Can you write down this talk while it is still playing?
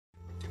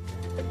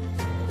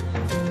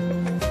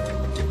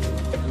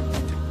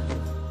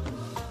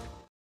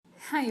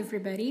Hi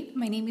everybody,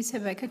 my name is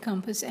Rebecca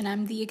Campos and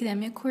I'm the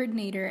Academic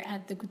Coordinator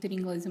at the Cultura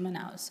Inglesa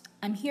Manaus.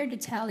 I'm here to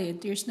tell you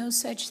there's no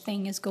such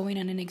thing as going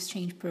on an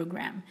exchange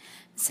program.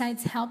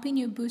 Besides helping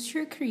you boost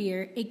your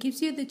career, it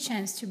gives you the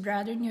chance to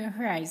broaden your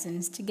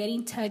horizons, to get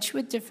in touch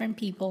with different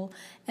people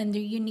and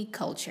their unique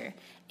culture.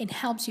 It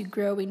helps you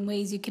grow in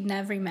ways you could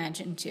never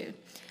imagine to.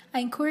 I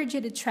encourage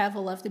you to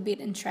travel off the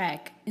beaten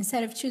track.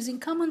 Instead of choosing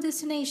common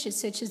destinations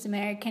such as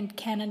America,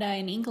 Canada,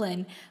 and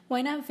England,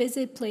 why not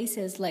visit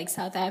places like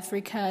South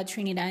Africa,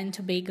 Trinidad and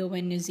Tobago,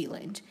 and New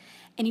Zealand?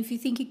 And if you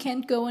think you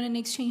can't go on an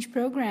exchange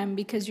program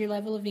because your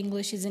level of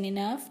English isn't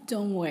enough,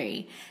 don't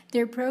worry.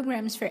 There are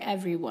programs for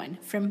everyone,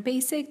 from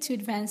basic to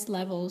advanced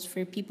levels,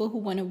 for people who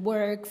want to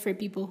work, for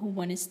people who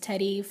want to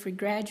study, for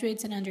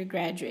graduates and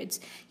undergraduates.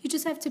 You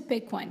just have to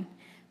pick one.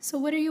 So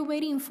what are you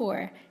waiting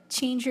for?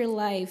 Change your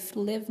life,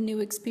 live new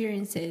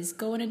experiences,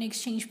 go on an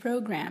exchange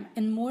program,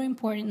 and more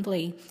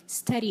importantly,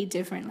 study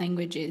different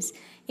languages.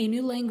 A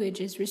new language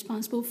is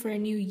responsible for a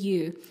new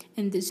you,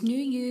 and this new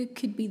you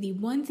could be the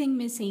one thing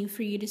missing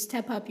for you to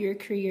step up your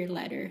career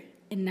ladder.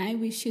 And I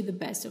wish you the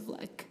best of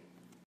luck.